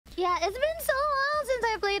Yeah, it's been so long since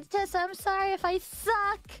I played chess. I'm sorry if I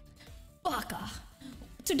suck. Baka.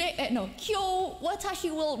 Today, no. Kyo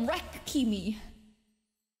watashi will wreck Kimi.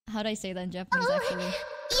 How do I say that in Japanese, actually?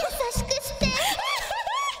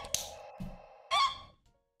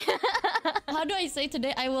 How do I say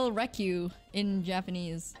today I will wreck you in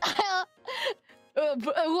Japanese?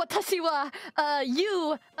 Watashi wa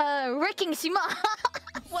you wrecking shimasu.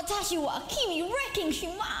 Watashi wa Kimi wrecking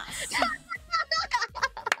shimasu.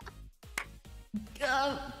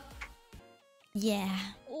 Yeah.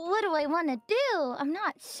 What do I want to do? I'm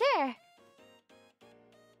not sure.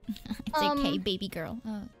 It's okay, baby girl.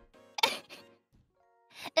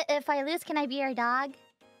 If I lose, can I be your dog?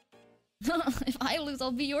 If I lose,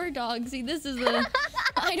 I'll be your dog. See, this is a...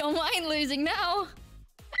 I don't mind losing now.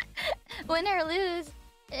 Win or lose,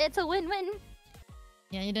 it's a win-win.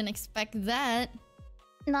 Yeah, you didn't expect that.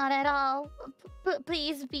 Not at all.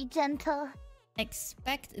 Please be gentle.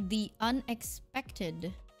 Expect the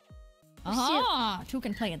unexpected. Ah, two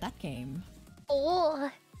can play in that game. Oh,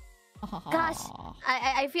 gosh,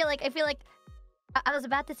 I feel like I was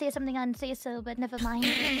about to say something on say so, but never mind.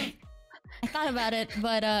 I thought about it,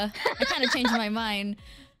 but I kind of changed my mind.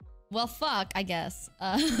 Well, fuck, I guess.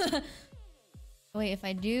 Wait, if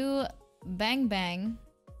I do bang bang.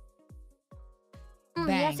 Bang.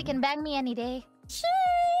 Yes, you can bang me any day.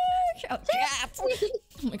 Oh,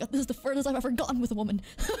 oh my god, this is the furthest I've ever gotten with a woman.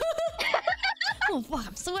 Oh fuck,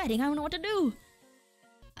 I'm sweating. I don't know what to do.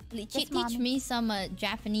 Teach me some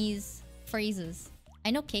Japanese phrases. I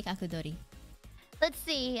know keikakudori. Let's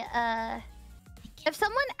see. If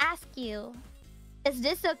someone asks you, "Is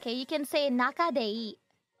this okay?" you can say "nakadei."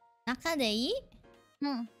 Nakadei?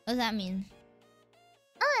 What does that mean?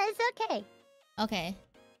 Oh, it's okay. Okay.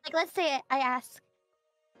 Like, let's say I ask,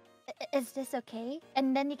 "Is this okay?"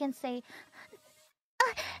 and then you can say,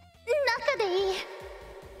 "Nakadei."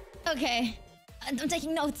 Okay. I'm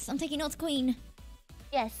taking notes. I'm taking notes, queen.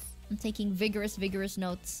 Yes. I'm taking vigorous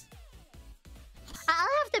notes.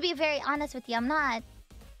 I'll have to be very honest with you. I'm not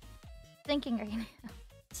thinking right now.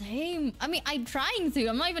 Same. I mean, I'm trying to.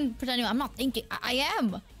 I'm not even pretending. I'm not thinking. I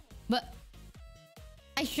am. But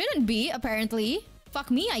I shouldn't be, apparently. Fuck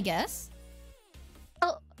me, I guess.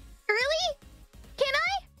 Oh, really? Can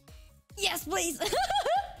I? Yes, please.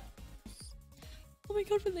 Oh my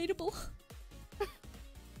god, relatable.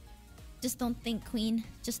 Just don't think, queen.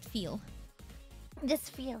 Just feel.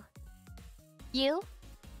 Just feel. You?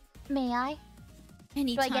 May I?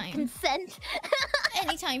 Anytime. Do I get consent?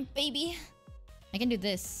 Anytime, baby. I can do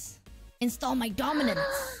this. Install my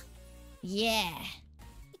dominance. Yeah.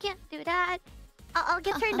 You can't do that. I'll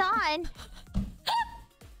get turned on.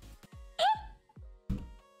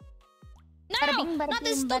 No! Not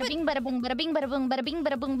this stupid... Bada bing, bada boom, bada bing, bada boom, bada bing,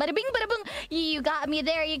 bada boom, bada bing, bada boom. You got me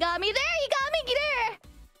there, you got me there, you got me there!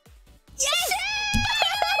 Yes!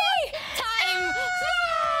 Time!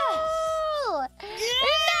 No!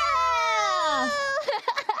 Yeah!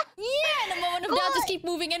 Yeah! In a moment of doubt, just keep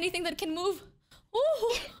moving anything that can move.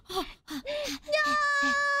 Ooh.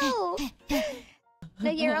 No!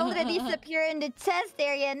 No, you're already superior in the chest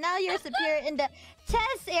area. Now you're superior in the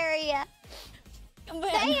chest area.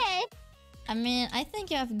 Say it! I mean, I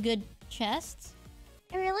think you have good chests.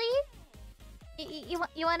 Really? You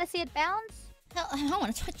want to see it bounce? No, I don't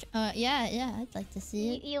want to touch. Yeah, I'd like to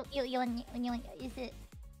see it. You is it?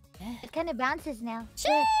 Yeah. It kind of bounces now.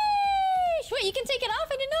 Sheesh! Wait, you can take it off?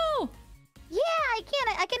 I didn't know. Yeah, I can.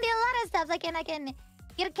 I can do a lot of stuff. I can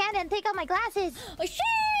get a cannon and take off my glasses. Oh, sheesh!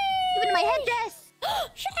 Even my headdress.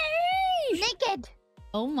 Sheesh! Naked.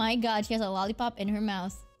 Oh my god, she has a lollipop in her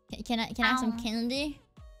mouth. Can I have some candy?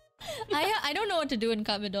 I don't know what to do in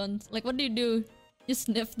kabedons. Like, what do? You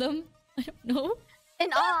sniff them? I don't know.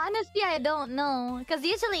 In all honesty, I don't know. Because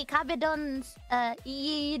usually kabedons,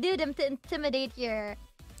 you do them to intimidate your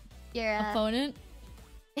opponent.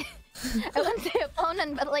 I wouldn't say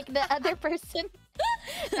opponent, but like the other person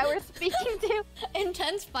that we're speaking to.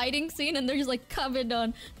 Intense fighting scene, and there's like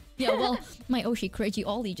kabedon. Yeah, well, my Oshi Kreiji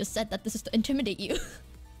Ollie just said that this is to intimidate you.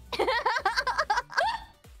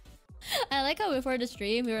 I like how before the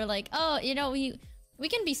stream we were like, oh, you know, we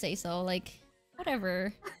can be say-so, like,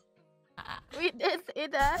 whatever. We did say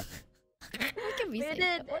that. We can be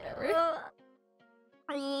say-so, whatever.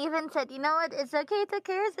 I even said, you know what, it's okay to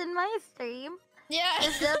curse in my stream. Yeah.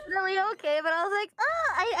 It's definitely okay, but I was like,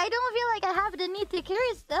 I don't feel like I have the need to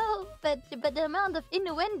curse though. But the amount of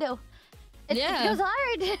innuendo, it feels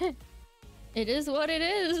hard. It is what it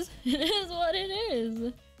is. It is what it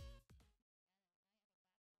is.